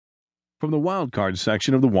From the wildcard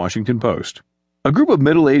section of the Washington Post. A group of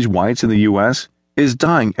middle-aged whites in the U.S. is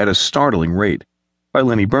dying at a startling rate, by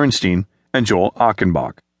Lenny Bernstein and Joel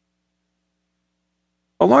Achenbach.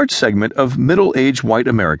 A large segment of middle-aged white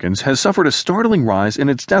Americans has suffered a startling rise in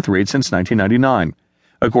its death rate since 1999,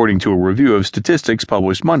 according to a review of statistics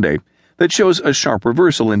published Monday that shows a sharp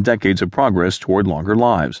reversal in decades of progress toward longer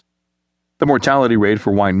lives. The mortality rate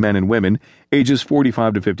for white men and women ages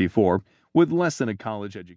 45 to 54 with less than a college education